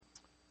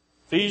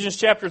Ephesians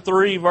chapter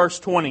 3, verse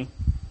 20.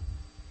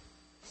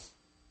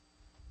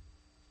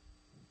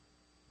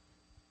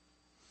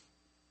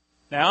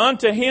 Now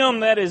unto Him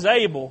that is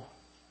able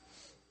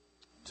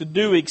to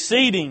do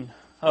exceeding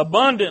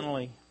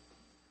abundantly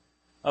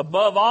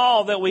above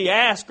all that we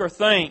ask or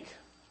think,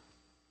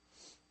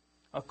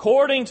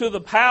 according to the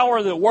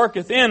power that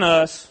worketh in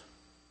us,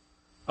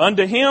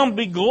 unto Him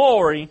be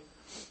glory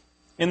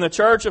in the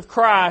church of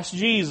Christ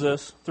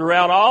Jesus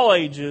throughout all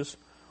ages,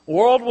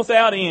 world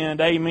without end.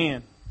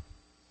 Amen.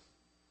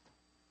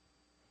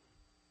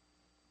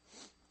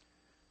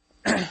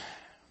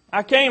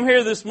 I came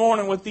here this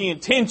morning with the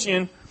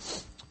intention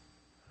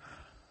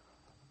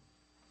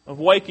of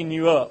waking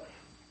you up.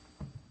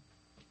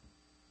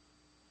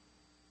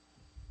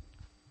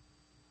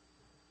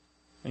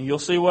 And you'll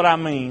see what I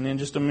mean in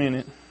just a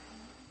minute.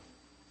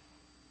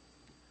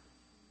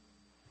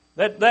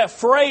 That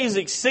phrase,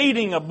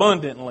 exceeding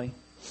abundantly,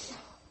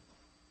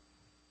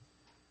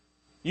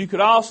 you could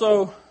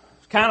also,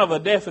 kind of a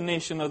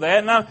definition of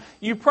that. Now,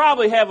 you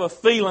probably have a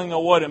feeling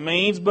of what it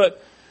means,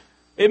 but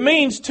it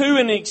means to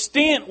an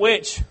extent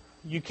which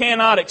you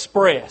cannot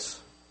express.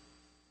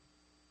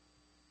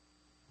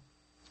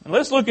 And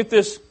let's look at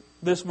this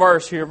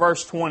verse here,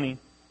 verse 20.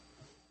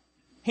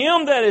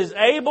 Him that is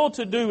able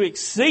to do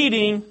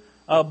exceeding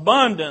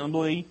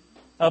abundantly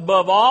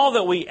above all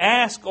that we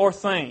ask or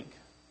think.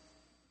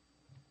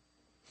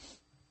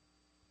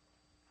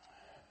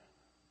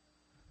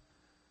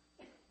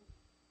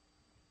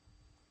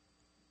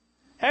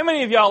 How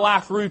many of y'all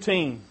like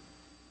routine?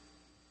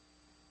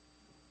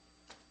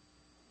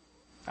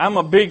 I'm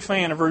a big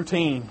fan of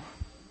routine.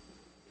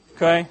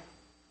 Okay?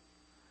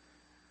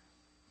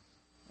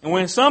 And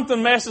when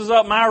something messes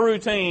up my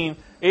routine,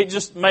 it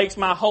just makes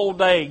my whole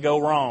day go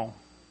wrong.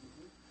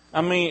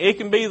 I mean, it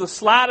can be the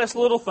slightest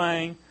little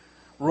thing.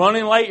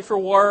 Running late for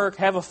work,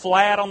 have a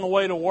flat on the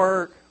way to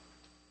work.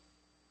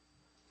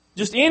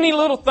 Just any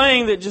little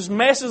thing that just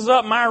messes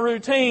up my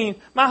routine,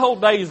 my whole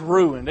day is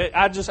ruined.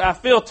 I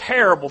feel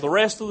terrible the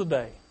rest of the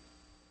day.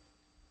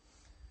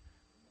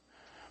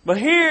 But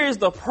here is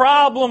the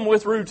problem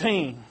with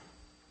routine.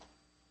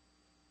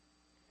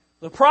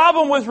 The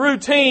problem with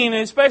routine,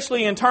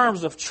 especially in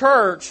terms of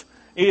church,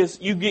 is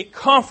you get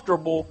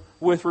comfortable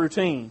with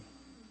routine.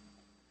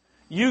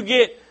 You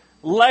get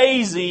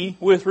lazy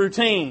with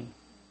routine.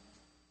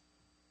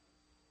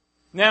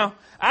 Now,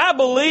 I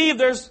believe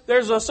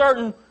there's a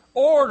certain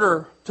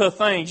order to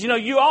things. You know,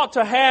 you ought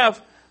to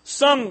have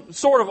some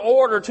sort of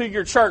order to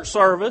your church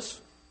service.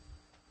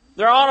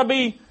 There ought to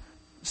be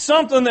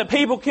something that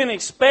people can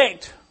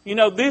expect. You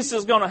know, this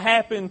is going to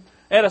happen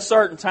at a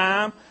certain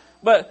time.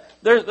 But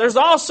there's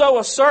also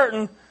a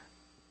certain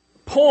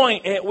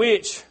point at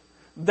which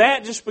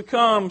that just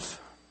becomes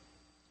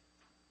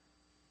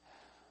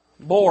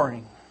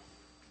boring.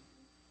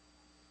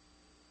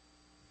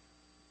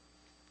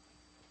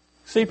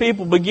 See,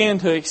 people begin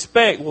to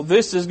expect, well,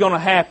 this is going to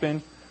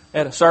happen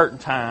at a certain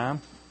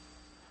time.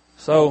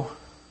 So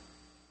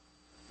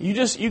you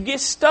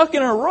get stuck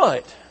in a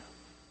rut.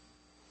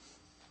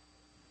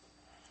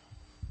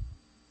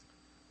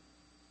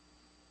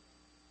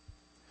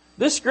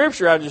 This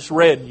scripture I just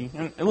read you,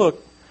 and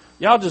look,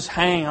 y'all just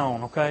hang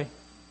on, okay?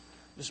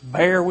 Just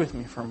bear with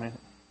me for a minute.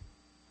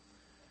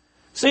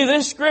 See,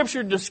 this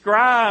scripture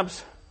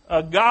describes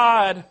a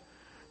God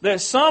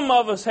that some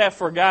of us have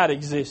forgot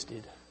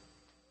existed.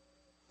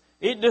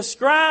 It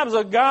describes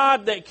a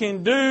God that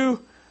can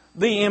do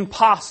the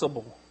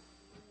impossible.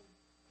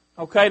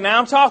 Okay, now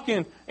I'm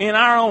talking in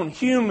our own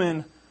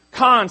human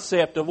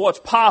concept of what's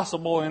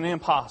possible and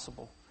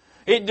impossible.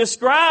 It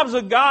describes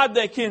a God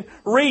that can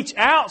reach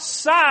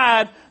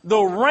outside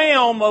the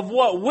realm of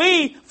what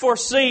we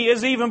foresee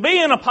as even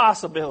being a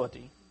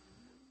possibility.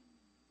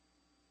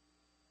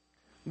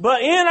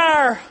 But in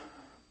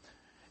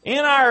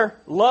our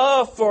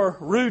love for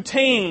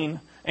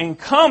routine and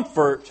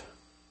comfort,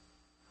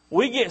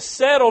 we get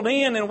settled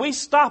in and we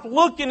stop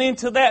looking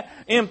into that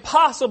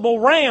impossible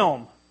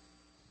realm.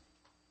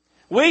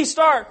 We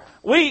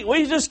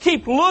just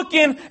keep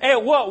looking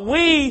at what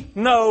we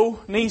know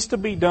needs to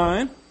be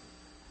done.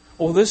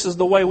 Well, this is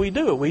the way we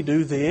do it. We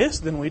do this,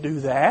 then we do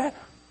that.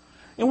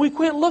 And we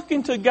quit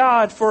looking to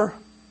God for,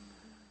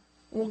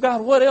 well,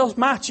 God, what else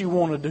might you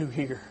want to do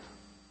here?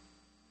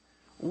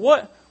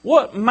 What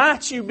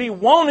might you be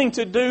wanting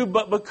to do,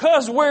 but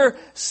because we're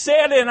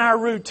set in our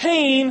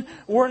routine,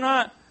 we're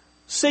not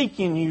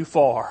seeking you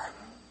for.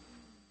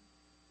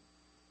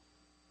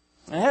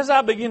 And as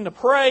I began to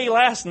pray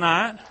last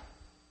night,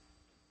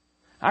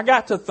 I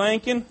got to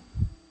thinking,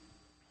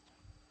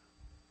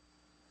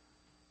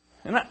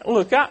 and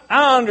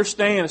I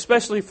understand,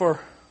 especially for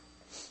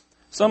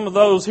some of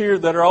those here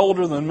that are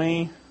older than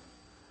me,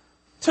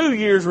 2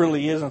 years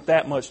really isn't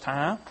that much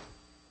time.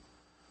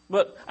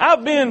 But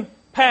I've been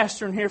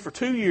pastoring here for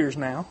 2 years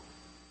now.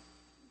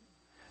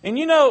 And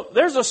you know,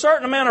 there's a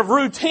certain amount of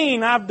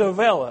routine I've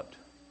developed.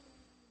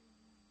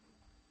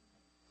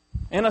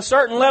 And a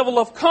certain level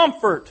of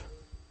comfort.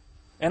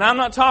 And I'm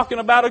not talking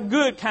about a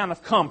good kind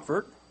of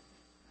comfort.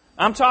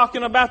 I'm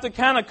talking about the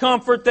kind of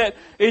comfort that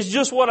is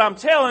just what I'm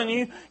telling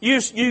you.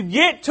 You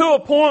get to a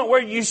point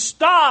where you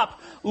stop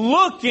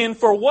looking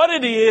for what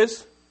it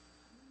is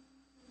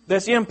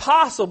that's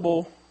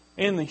impossible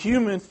in the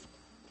human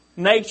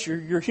nature,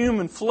 your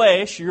human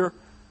flesh, your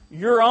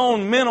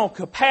own mental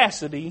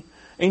capacity,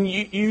 and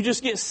you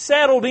just get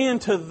settled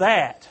into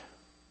that.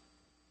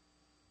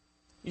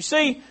 You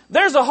see,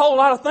 there's a whole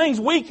lot of things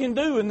we can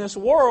do in this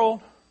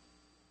world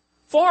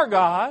for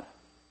God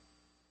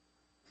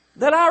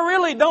that I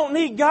really don't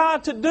need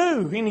God to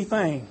do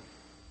anything.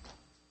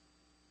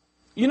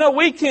 You know,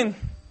 we can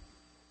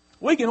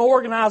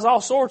organize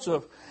all sorts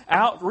of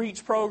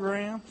outreach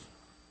programs.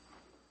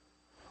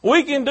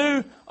 We can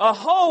do a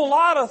whole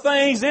lot of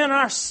things in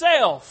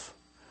ourselves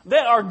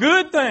that are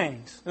good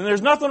things, and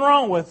there's nothing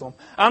wrong with them.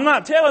 I'm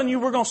not telling you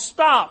we're going to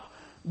stop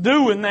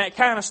doing that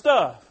kind of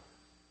stuff.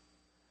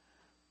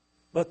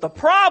 But the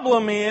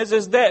problem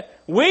is that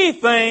we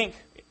think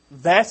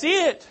that's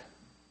it.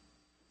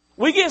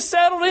 We get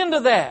settled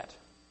into that.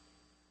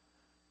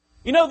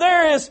 You know,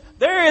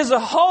 there is a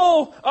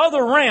whole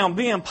other realm,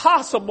 the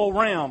impossible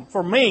realm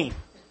for me,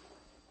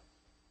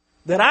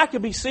 that I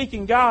could be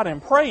seeking God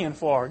and praying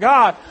for.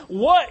 God,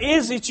 what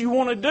is it you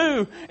want to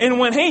do? And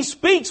when He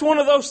speaks one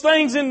of those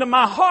things into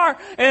my heart,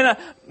 and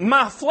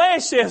my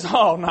flesh says,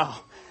 oh no,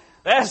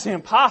 that's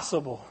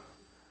impossible.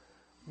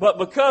 But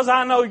because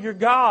I know You're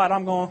God,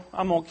 I'm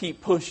going to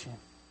keep pushing.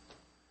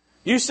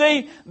 You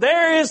see,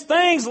 there is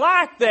things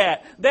like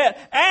that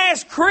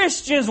as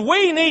Christians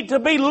we need to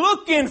be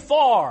looking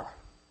for.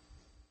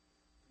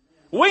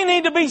 We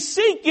need to be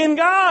seeking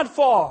God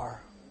for.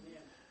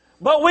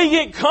 But we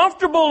get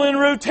comfortable in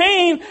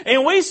routine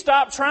and we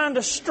stop trying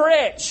to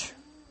stretch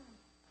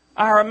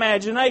our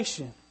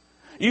imagination.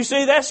 You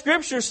see, that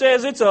Scripture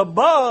says it's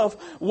above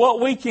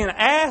what we can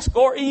ask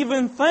or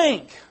even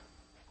think.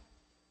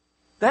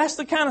 That's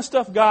the kind of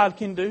stuff God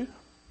can do.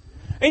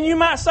 And you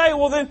might say,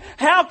 well then,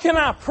 how can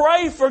I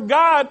pray for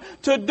God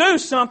to do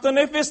something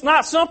if it's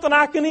not something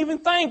I can even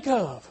think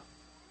of?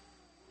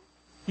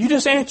 You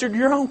just answered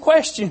your own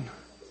question.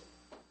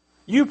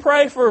 You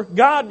pray for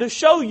God to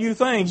show you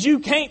things you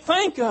can't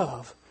think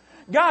of.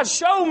 God,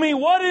 show me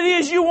what it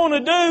is You want to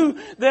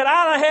do that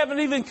I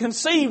haven't even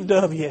conceived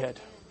of yet.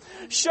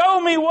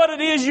 Show me what it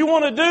is You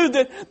want to do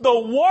that the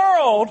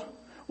world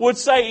would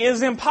say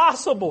is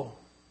impossible.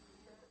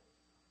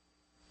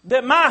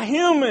 That my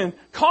human,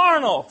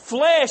 carnal,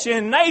 flesh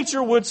and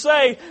nature would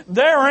say,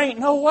 there ain't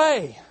no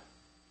way.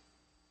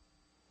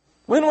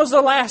 When was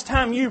the last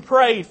time you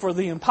prayed for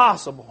the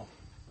impossible?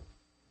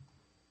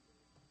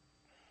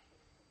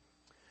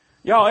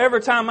 Y'all,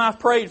 every time I've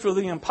prayed for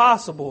the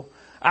impossible,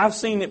 I've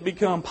seen it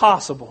become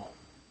possible.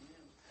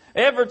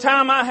 Every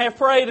time I have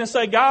prayed and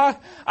say, God,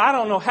 I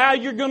don't know how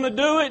You're going to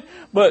do it,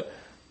 but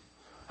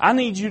I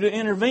need You to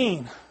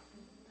intervene.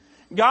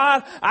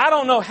 God, I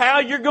don't know how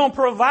You're going to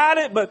provide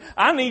it, but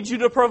I need You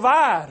to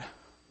provide.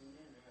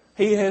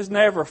 He has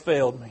never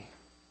failed me.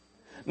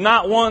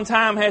 Not one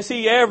time has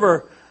He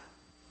ever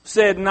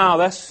said, no,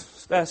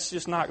 that's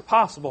just not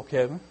possible,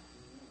 Kevin.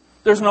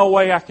 There's no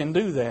way I can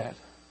do that.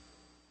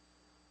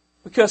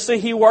 Because, see,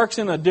 He works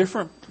in a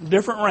different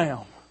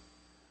realm.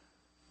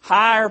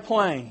 Higher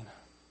plane.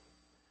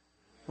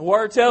 The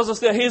Word tells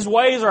us that His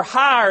ways are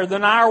higher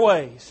than our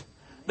ways.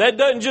 That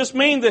doesn't just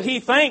mean that He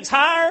thinks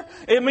higher.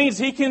 It means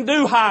He can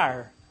do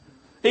higher.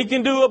 He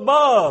can do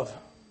above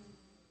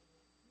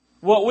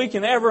what we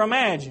can ever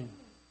imagine.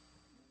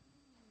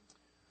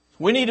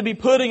 We need to be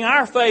putting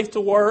our faith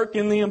to work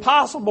in the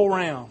impossible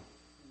realm.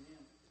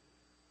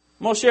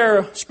 I'm going to share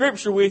a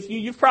scripture with you.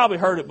 You've probably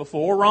heard it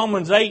before.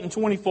 Romans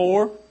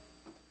 8:24. It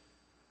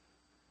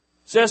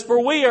says,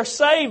 for we are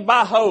saved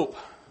by hope.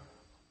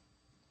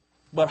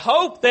 But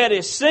hope that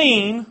is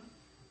seen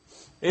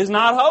is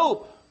not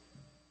hope.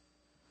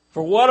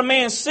 For what a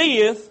man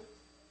seeth,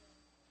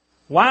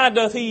 why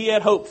doth he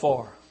yet hope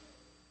for?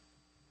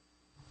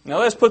 Now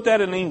let's put that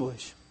in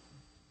English.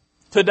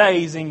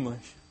 Today's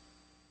English.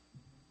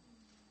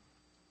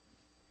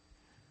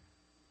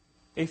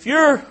 If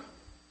you're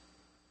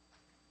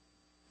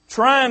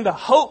trying to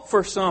hope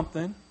for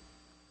something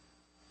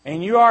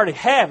and you already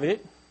have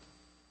it,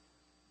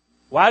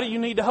 why do you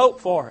need to hope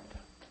for it?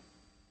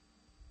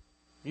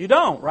 You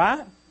don't,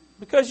 right?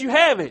 Because you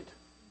have it.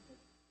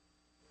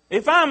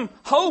 If I'm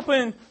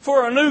hoping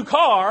for a new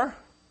car,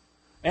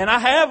 and I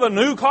have a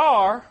new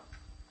car,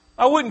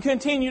 I wouldn't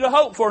continue to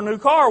hope for a new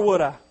car,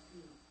 would I?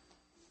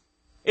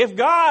 If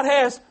God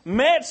has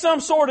met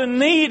some sort of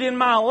need in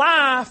my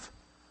life,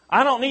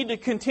 I don't need to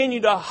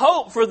continue to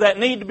hope for that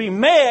need to be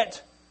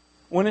met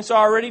when it's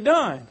already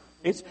done.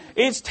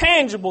 It's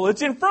tangible.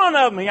 It's in front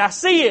of me. I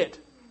see it.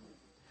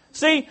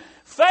 See,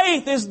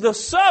 faith is the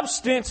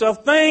substance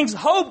of things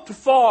hoped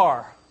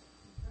for.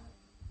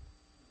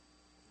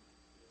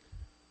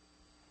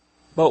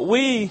 But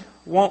we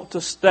want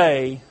to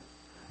stay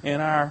in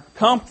our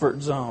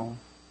comfort zone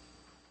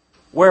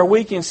where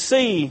we can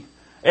see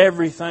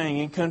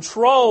everything and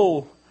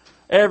control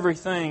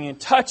everything and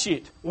touch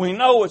it. We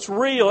know it's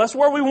real. That's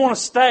where we want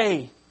to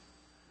stay.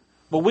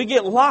 But we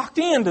get locked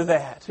into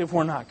that if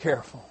we're not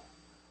careful.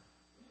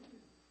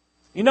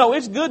 You know,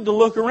 it's good to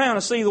look around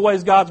and see the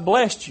ways God's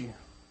blessed you.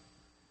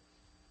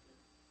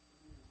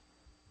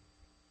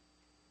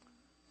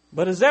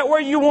 But is that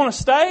where you want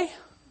to stay?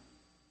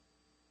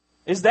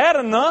 Is that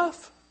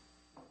enough?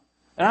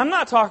 And I'm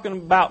not talking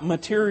about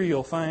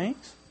material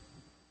things.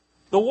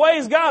 The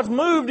ways God's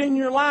moved in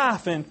your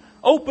life and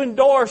opened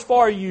doors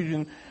for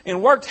you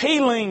and worked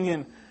healing.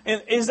 And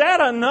is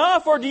that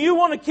enough? Or do you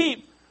want to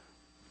keep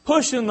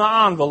pushing the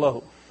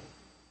envelope?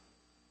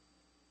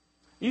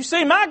 You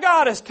see, my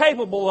God is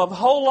capable of a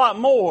whole lot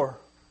more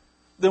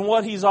than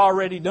what He's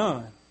already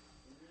done.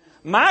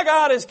 My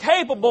God is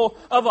capable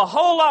of a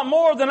whole lot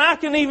more than I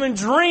can even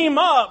dream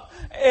up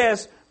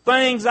as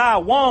things I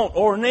want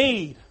or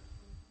need.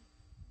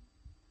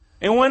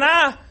 And when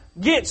I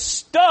get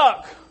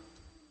stuck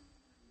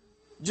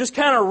just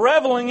kind of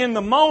reveling in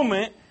the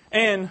moment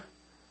and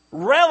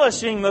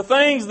relishing the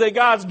things that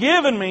God's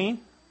given me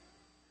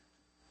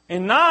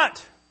and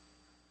not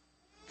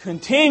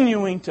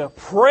continuing to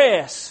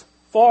press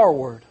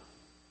forward,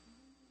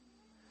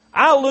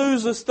 I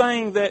lose this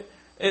thing that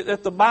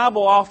the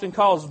Bible often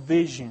calls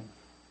vision.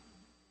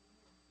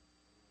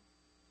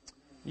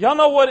 Y'all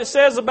know what it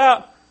says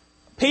about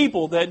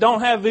people that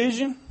don't have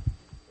vision?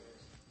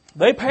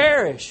 They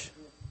perish.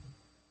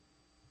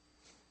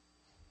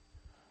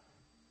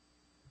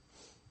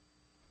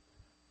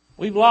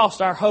 We've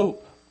lost our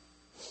hope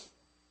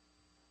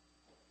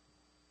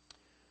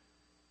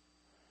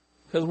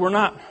because we're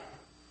not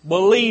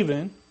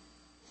believing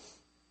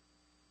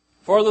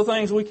for the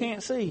things we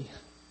can't see.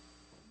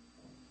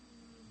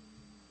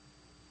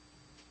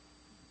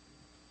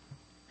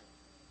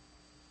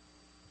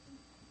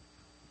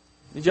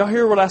 Did y'all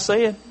hear what I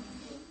said?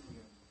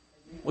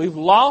 We've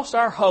lost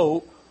our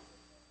hope.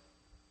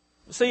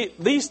 See,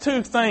 these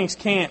two things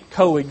can't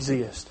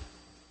coexist.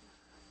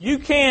 You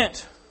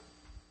can't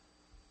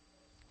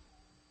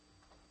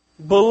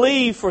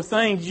believe for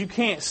things you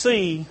can't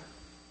see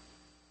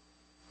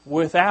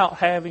without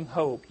having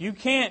hope. You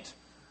can't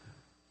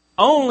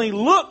only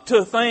look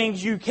to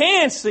things you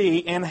can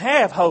see and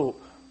have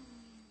hope.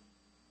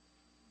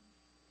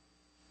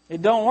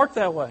 It don't work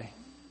that way.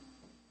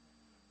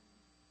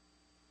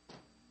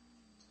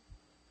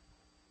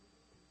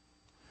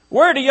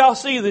 Where do y'all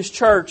see this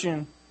church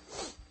in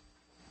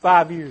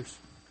 5 years?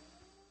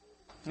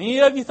 Any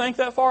of you think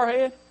that far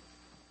ahead?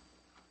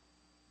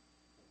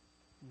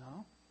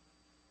 No.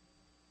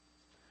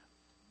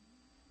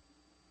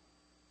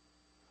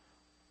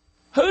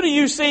 Who do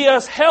you see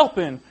us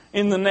helping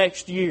in the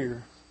next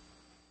year?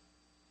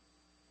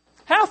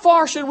 How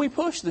far should we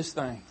push this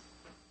thing?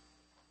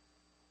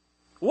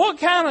 What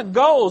kind of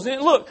goals?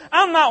 And look,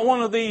 I'm not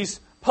one of these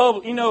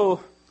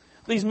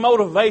these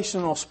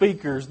motivational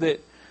speakers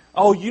that,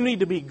 oh, you need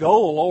to be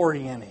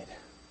goal-oriented.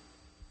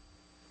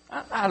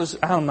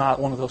 I'm not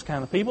one of those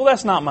kind of people.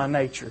 That's not my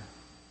nature.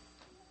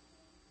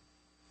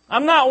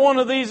 I'm not one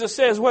of these that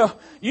says, well,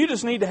 you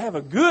just need to have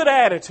a good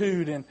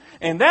attitude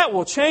and that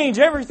will change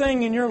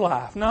everything in your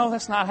life. No,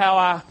 that's not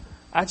how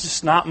that's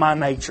just not my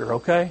nature,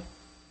 okay?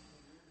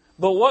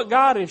 But what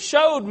God has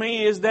showed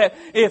me is that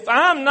if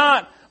I'm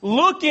not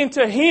looking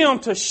to Him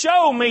to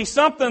show me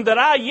something that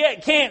I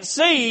yet can't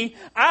see,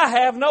 I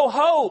have no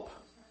hope.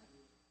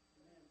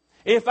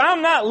 If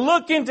I'm not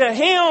looking to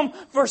Him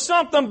for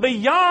something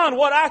beyond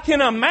what I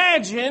can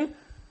imagine,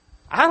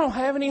 I don't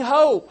have any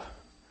hope.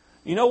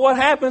 You know what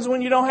happens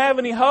when you don't have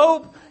any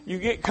hope? You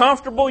get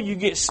comfortable, you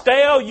get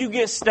stale, you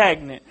get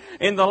stagnant.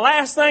 And the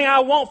last thing I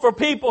want for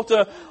people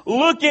to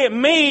look at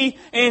me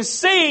and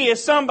see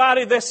is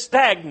somebody that's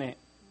stagnant.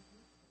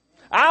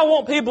 I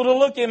want people to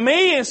look at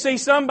me and see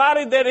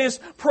somebody that is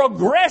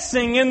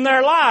progressing in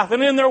their life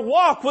and in their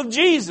walk with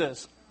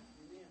Jesus.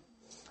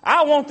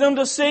 I want them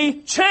to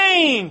see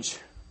change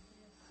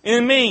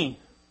in me.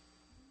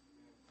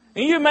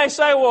 And you may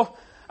say, well,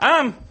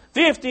 I'm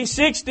 50,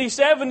 60,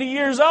 70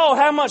 years old.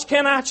 How much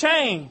can I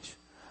change?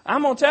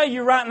 I'm going to tell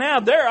you right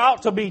now, there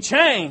ought to be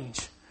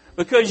change.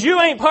 Because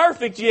you ain't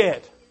perfect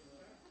yet.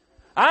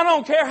 I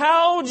don't care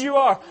how old you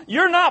are.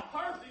 You're not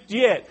perfect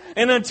yet.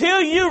 And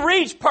until you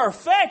reach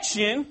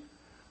perfection,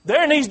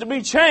 there needs to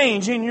be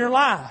change in your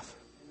life.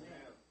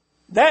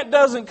 That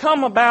doesn't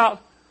come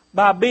about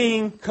by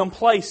being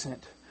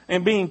complacent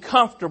and being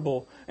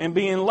comfortable and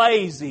being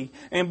lazy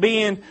and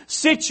being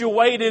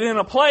situated in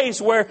a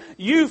place where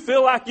you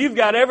feel like you've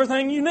got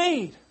everything you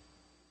need.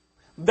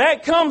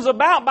 That comes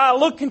about by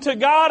looking to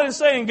God and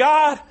saying,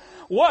 God,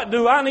 what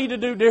do I need to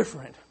do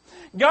different?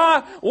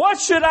 God, what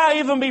should I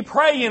even be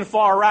praying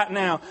for right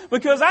now?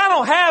 Because I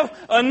don't have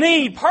a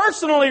need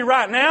personally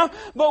right now,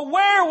 but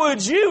where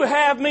would you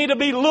have me to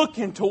be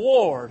looking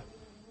toward?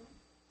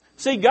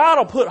 See, God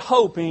will put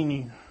hope in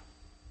you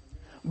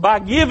by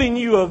giving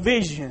you a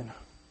vision,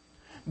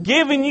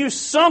 giving you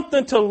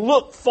something to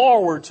look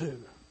forward to,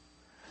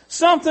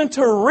 something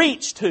to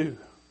reach to.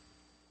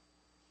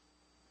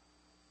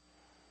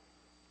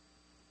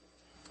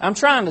 I'm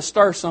trying to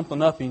stir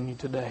something up in you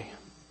today.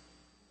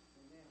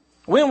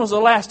 When was the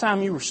last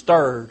time you were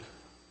stirred?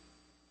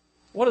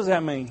 What does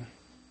that mean?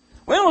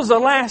 When was the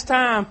last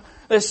time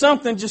that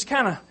something just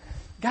kind of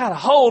got a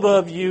hold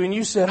of you and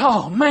you said,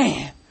 oh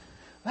man,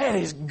 that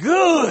is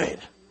good.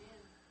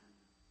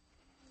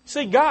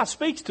 See, God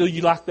speaks to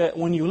you like that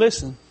when you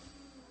listen.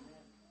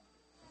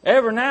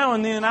 Every now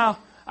and then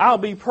I'll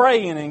be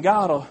praying and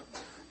God will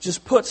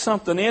just put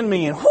something in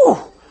me and whew,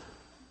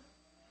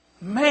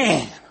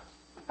 man,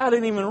 I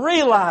didn't even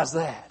realize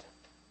that.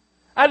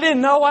 I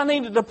didn't know I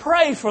needed to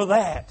pray for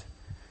that.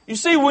 You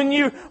see, when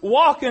you're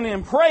walking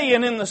and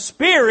praying in the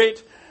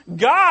Spirit,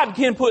 God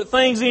can put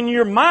things in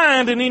your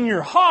mind and in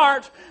your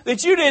heart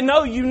that you didn't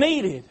know you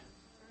needed.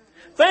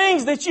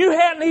 Things that you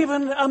hadn't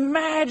even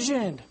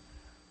imagined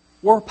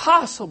were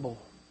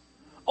possible.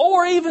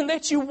 Or even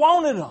that you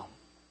wanted them.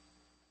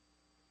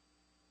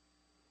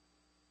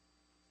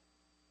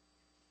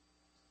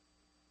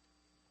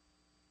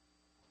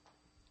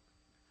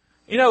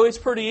 You know, it's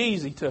pretty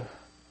easy to...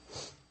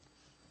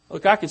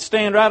 Look, I could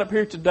stand right up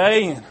here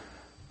today and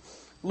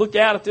look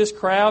out at this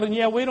crowd, and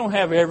yeah, we don't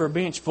have every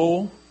bench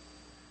full.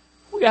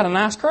 We got a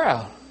nice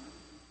crowd.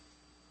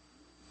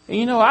 And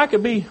you know, I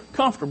could be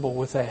comfortable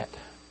with that.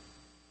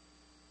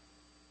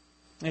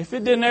 If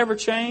it didn't ever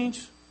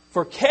change,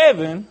 for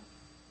Kevin,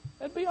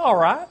 that'd be all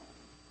right.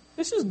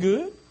 This is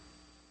good.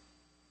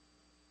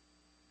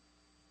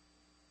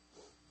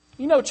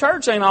 You know,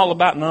 church ain't all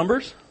about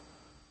numbers.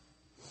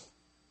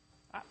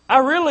 I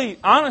really,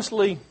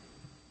 honestly,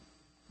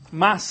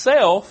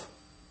 myself,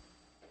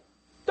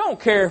 don't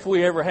care if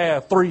we ever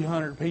have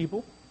 300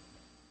 people.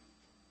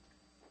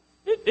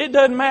 It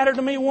doesn't matter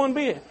to me one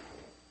bit.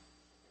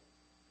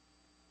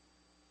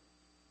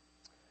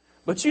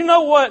 But you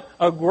know what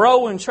a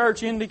growing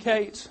church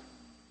indicates?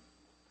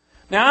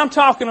 Now, I'm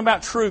talking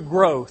about true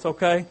growth,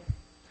 okay?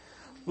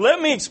 Let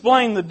me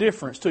explain the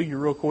difference to you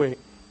real quick.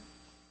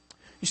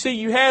 You see,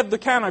 you have the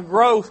kind of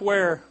growth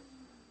where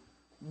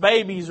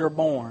babies are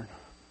born.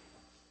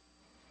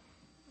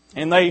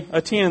 And they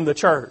attend the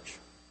church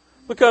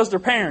because their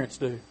parents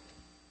do.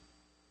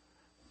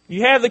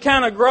 You have the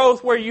kind of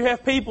growth where you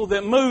have people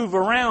that move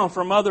around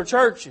from other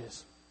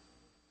churches.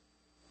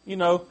 You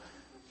know,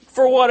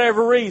 for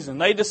whatever reason.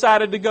 They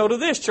decided to go to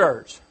this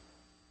church.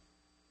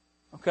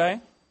 Okay?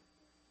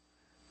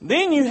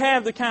 Then you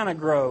have the kind of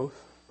growth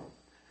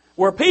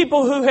where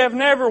people who have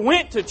never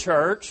went to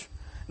church,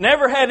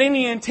 never had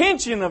any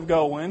intention of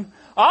going,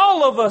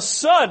 all of a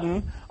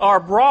sudden are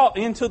brought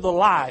into the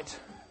light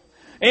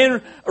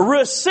and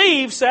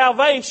receive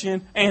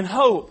salvation and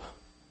hope.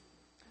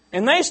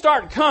 And they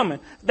start coming.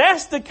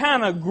 That's the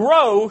kind of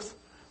growth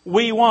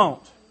we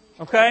want.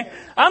 Okay?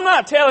 I'm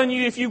not telling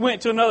you if you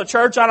went to another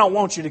church, I don't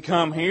want you to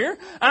come here.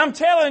 I'm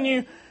telling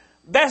you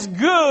that's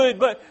good,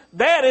 but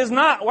that is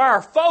not where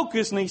our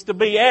focus needs to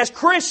be as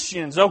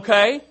Christians,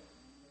 okay?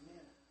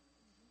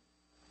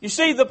 You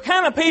see, the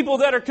kind of people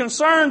that are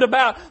concerned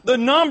about the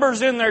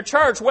numbers in their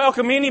church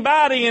welcome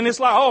anybody, and it's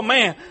like, oh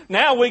man,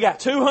 now we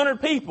got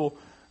 200 people.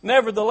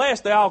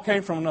 Nevertheless, they all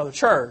came from another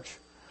church.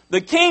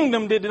 The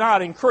kingdom did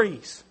not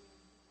increase.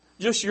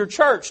 Just your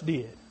church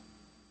did.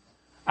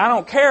 I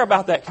don't care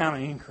about that kind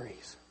of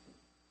increase.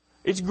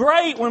 It's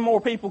great when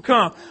more people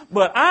come,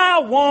 but I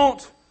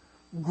want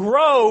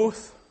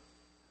growth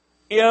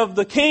of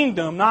the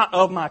kingdom, not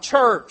of my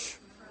church.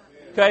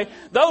 Okay?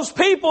 Those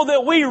people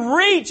that we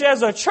reach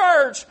as a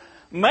church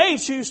may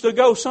choose to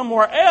go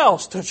somewhere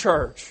else to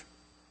church.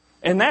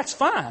 And that's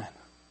fine.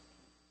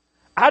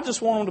 I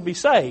just want them to be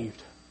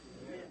saved.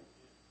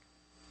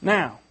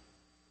 Now,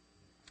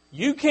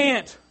 you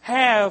can't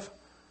have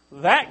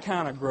that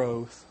kind of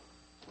growth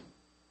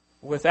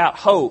without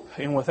hope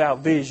and without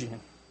vision.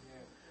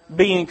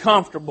 Being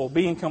comfortable,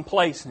 being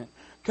complacent.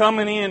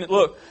 Coming in,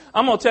 look,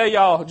 I'm going to tell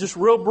y'all just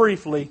real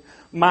briefly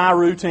my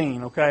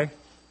routine, okay?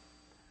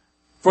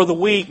 For the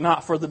week,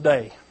 not for the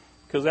day,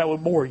 because that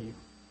would bore you.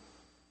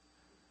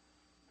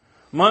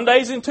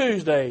 Mondays and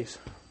Tuesdays,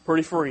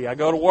 pretty free. I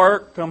go to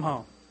work, come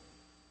home.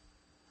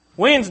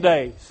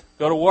 Wednesdays,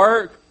 go to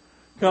work,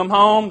 come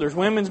home. There's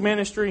women's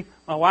ministry.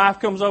 My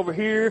wife comes over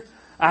here.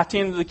 I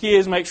attend to the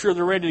kids, make sure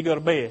they're ready to go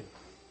to bed.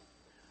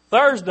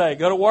 Thursday,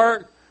 go to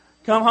work,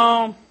 come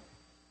home.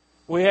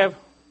 We have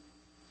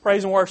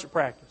praise and worship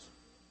practice.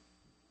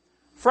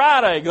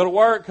 Friday, go to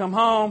work, come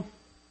home,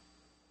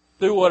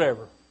 do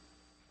whatever.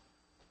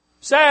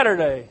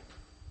 Saturday,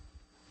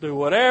 do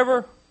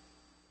whatever.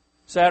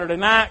 Saturday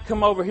night,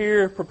 come over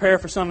here, prepare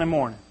for Sunday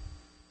morning.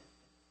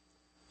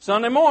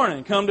 Sunday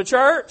morning, come to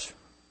church,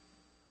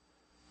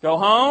 go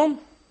home,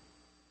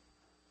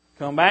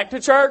 come back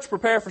to church,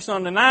 prepare for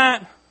Sunday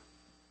night,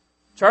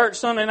 church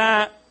Sunday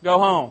night, go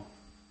home.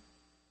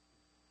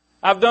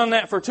 I've done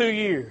that for 2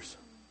 years.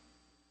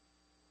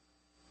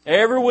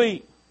 Every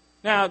week.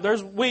 Now,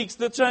 there's weeks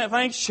that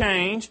things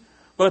change,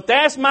 but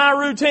that's my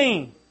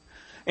routine.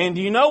 And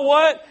do you know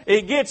what?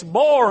 It gets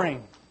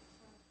boring.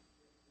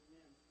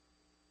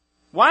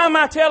 Why am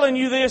I telling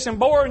you this and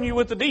boring you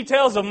with the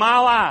details of my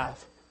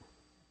life?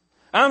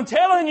 I'm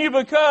telling you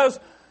because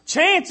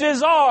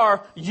chances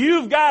are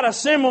you've got a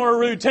similar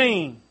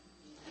routine.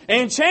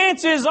 And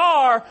chances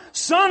are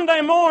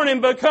Sunday morning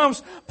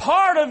becomes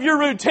part of your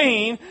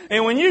routine.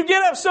 And when you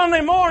get up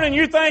Sunday morning,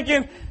 you're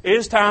thinking,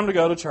 it's time to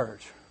go to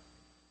church.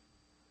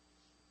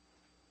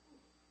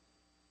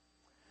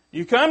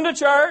 You come to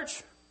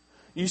church,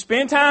 you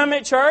spend time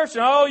at church,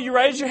 and you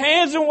raise your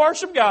hands and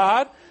worship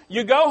God.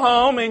 You go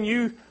home and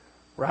you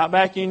right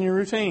back in your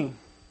routine.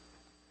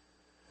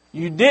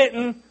 You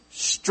didn't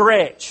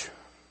stretch.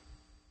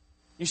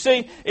 You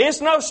see,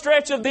 it's no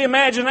stretch of the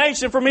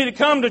imagination for me to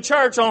come to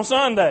church on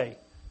Sunday.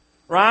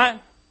 Right?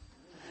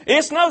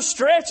 It's no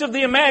stretch of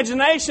the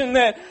imagination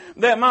that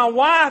my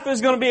wife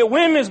is going to be at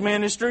women's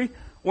ministry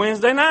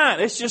Wednesday night.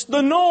 It's just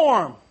the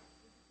norm.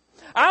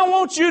 I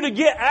want you to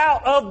get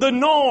out of the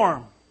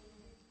norm.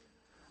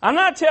 I'm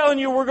not telling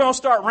you we're going to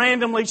start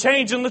randomly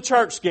changing the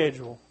church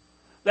schedule.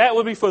 That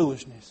would be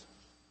foolishness.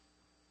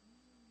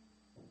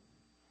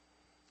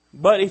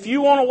 But if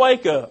you want to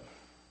wake up,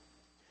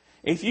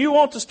 if you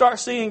want to start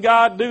seeing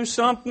God do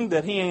something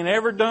that He ain't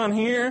ever done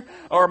here,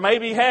 or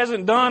maybe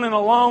hasn't done in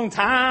a long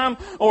time,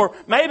 or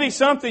maybe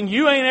something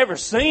you ain't ever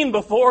seen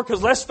before,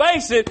 because let's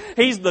face it,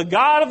 He's the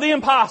God of the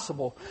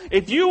impossible.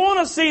 If you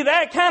want to see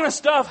that kind of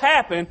stuff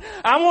happen,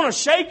 I want to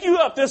shake you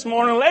up this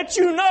morning and let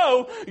you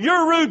know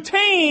your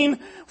routine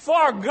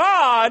for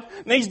God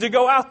needs to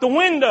go out the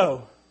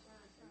window.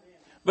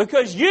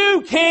 Because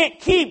you can't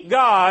keep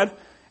God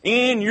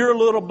in your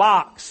little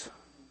box.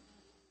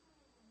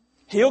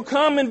 He'll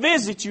come and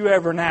visit you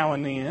every now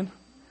and then,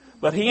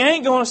 but He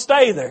ain't going to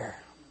stay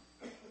there.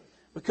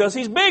 Because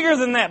He's bigger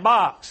than that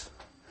box.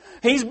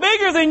 He's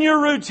bigger than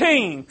your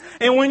routine.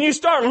 And when you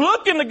start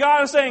looking to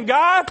God and saying,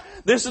 God,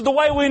 this is the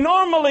way we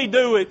normally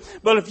do it,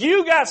 but if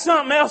you got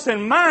something else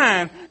in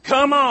mind,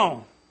 come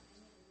on.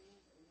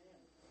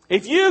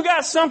 If you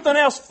got something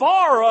else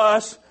for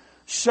us,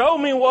 show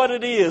me what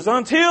it is.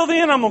 Until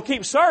then, I'm going to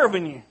keep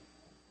serving you.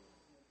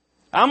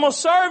 I'm going to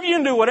serve you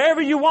and do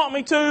whatever you want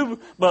me to,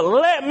 but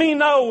let me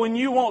know when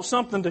you want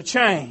something to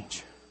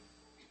change.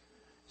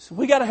 So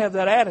we got to have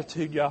that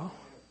attitude, y'all.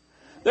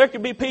 There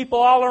could be people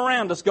all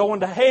around us going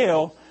to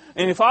hell,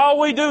 and if all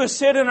we do is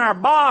sit in our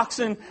box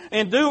and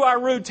do our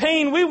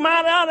routine, we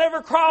might not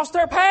ever cross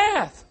their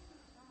path.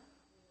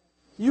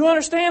 You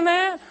understand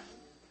that?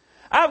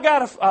 I've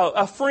got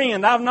a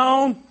friend I've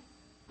known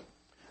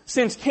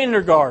since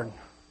kindergarten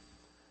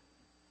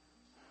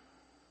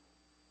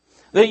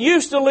that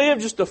used to live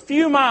just a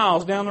few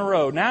miles down the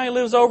road. Now he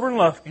lives over in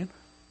Lufkin.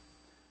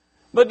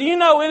 But do you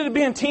know it had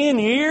been 10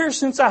 years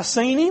since I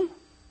seen him?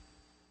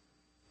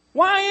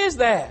 Why is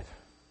that?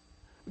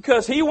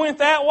 Because he went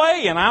that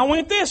way and I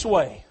went this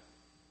way.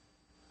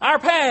 Our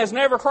paths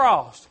never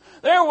crossed.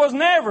 There was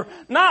never,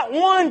 not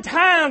one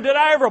time did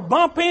I ever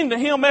bump into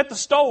him at the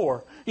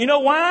store. You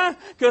know why?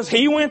 Because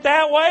he went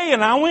that way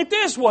and I went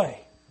this way.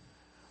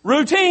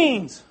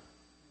 Routines.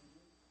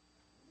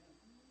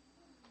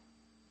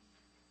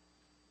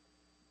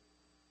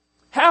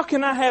 How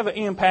can I have an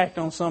impact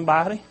on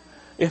somebody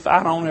if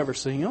I don't ever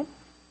see them?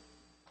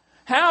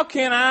 How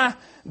can I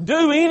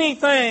do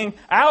anything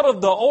out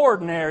of the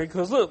ordinary?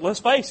 Because look, let's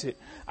face it,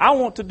 I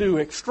want to do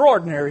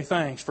extraordinary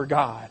things for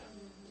God.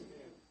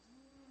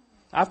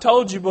 I've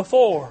told you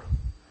before,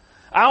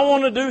 I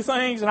want to do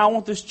things and I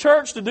want this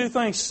church to do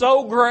things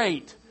so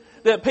great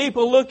that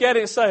people look at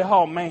it and say,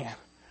 oh man,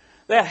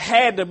 that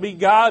had to be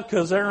God,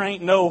 because there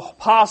ain't no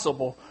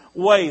possible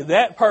way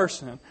that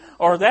person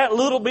or that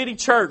little bitty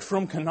church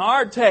from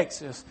Kennard,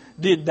 Texas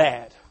did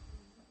that.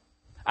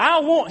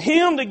 I want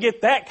Him to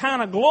get that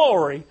kind of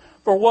glory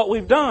for what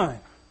we've done.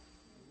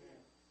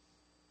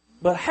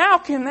 But how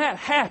can that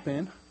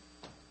happen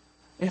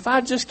if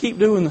I just keep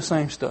doing the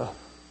same stuff?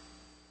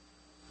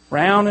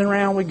 Round and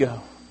round we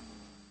go.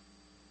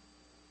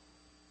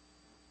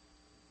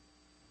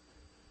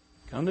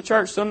 Come to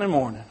church Sunday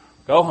morning,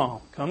 go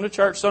home. Come to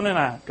church Sunday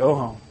night, go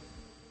home.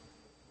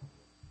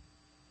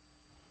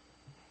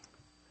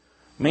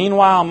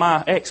 Meanwhile,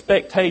 my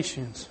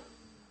expectations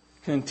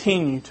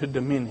continue to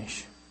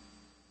diminish.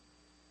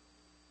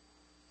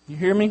 You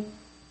hear me?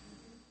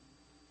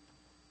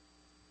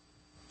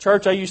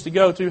 Church I used to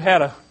go to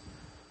had a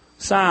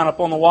sign up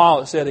on the wall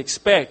that said,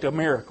 "Expect a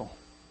miracle."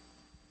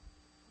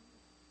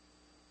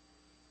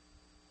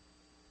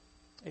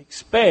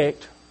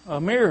 Expect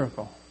a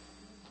miracle.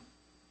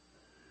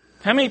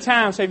 How many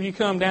times have you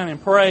come down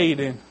and prayed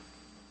and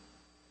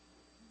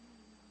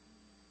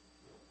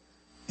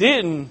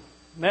didn't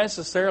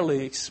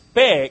necessarily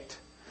expect?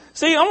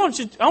 See, I want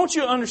you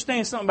to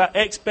understand something about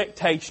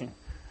expectation.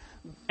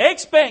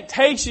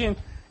 Expectation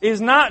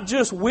is not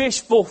just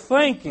wishful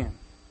thinking.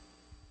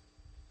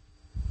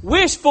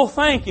 Wishful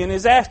thinking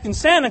is asking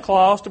Santa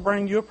Claus to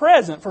bring you a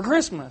present for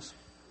Christmas.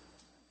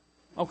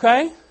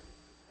 Okay?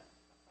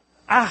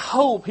 I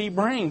hope he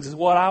brings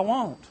what I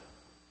want.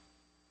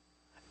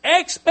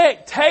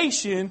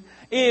 Expectation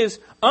is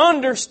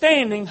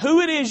understanding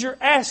who it is you're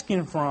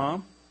asking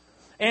from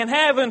and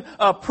having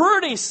a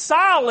pretty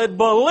solid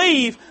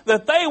belief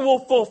that they will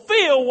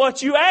fulfill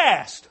what you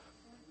asked.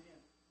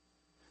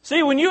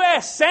 See, when you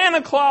ask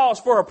Santa Claus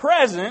for a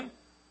present,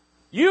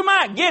 you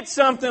might get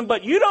something,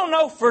 but you don't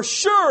know for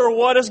sure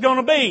what it's going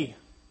to be.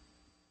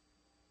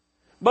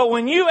 But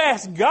when you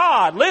ask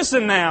God,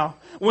 listen now,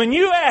 when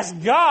you ask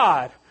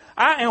God,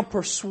 I am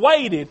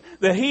persuaded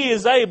that He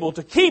is able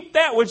to keep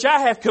that which I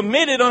have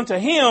committed unto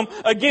Him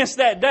against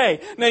that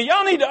day. Now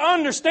y'all need to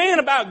understand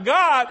about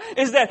God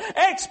is that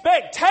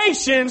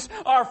expectations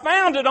are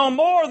founded on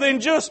more than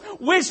just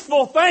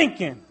wishful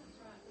thinking.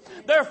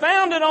 They're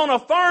founded on a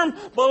firm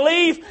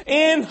belief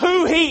in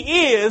who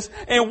He is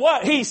and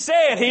what He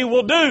said He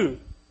will do.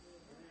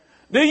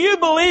 Do you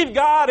believe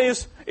God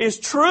is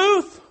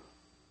truth?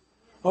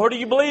 Or do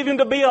you believe Him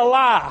to be a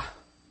lie?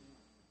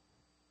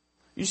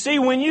 You see,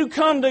 when you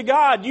come to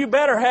God, you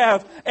better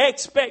have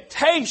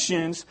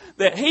expectations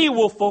that He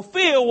will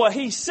fulfill what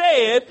He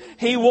said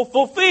He will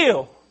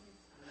fulfill.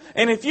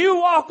 And if you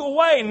walk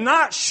away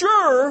not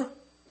sure,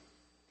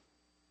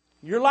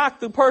 you're like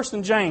the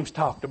person James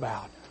talked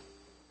about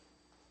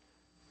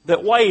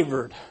that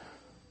wavered.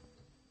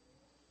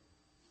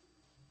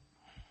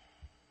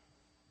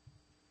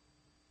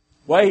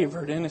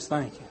 Wavered in his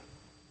thinking.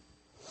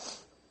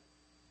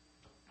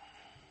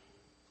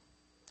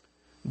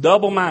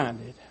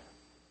 Double-minded.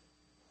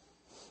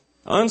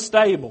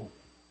 Unstable.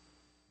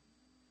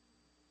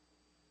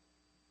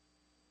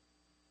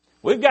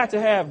 We've got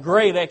to have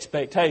great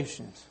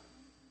expectations.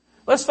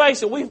 Let's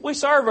face it, we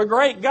serve a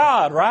great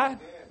God, right?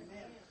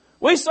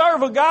 We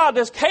serve a God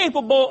that's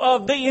capable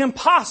of the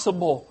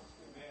impossible.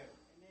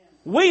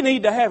 We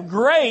need to have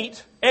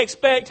great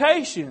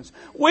expectations.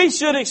 We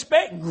should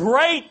expect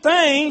great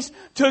things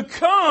to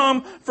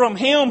come from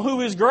Him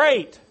who is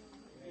great.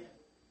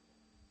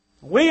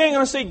 We ain't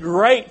going to see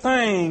great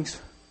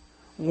things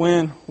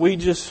when we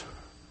just,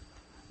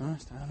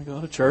 it's time to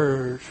go to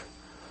church,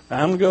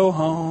 time to go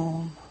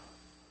home.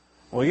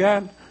 We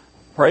got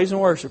praise and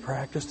worship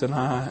practice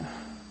tonight.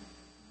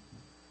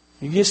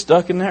 You get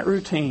stuck in that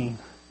routine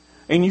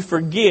and you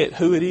forget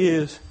who it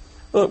is.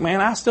 Look,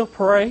 man, I still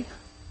pray.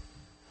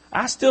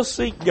 I still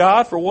seek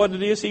God for what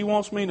it is He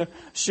wants me to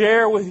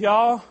share with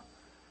y'all.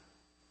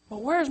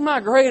 But where's my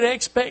great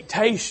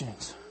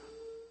expectations?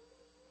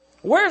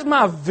 Where's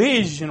my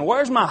vision?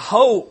 Where's my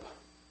hope?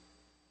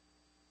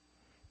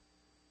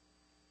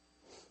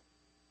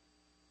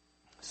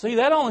 See,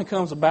 that only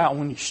comes about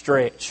when you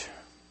stretch.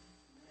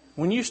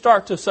 When you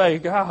start to say,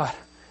 God,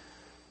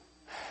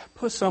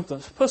 put some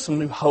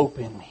new hope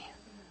in me.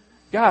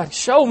 God,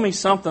 show me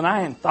something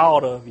I hadn't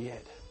thought of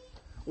yet.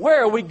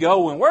 Where are we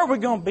going? Where are we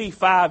going to be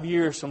 5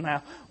 years from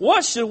now?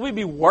 What should we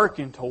be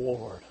working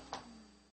toward?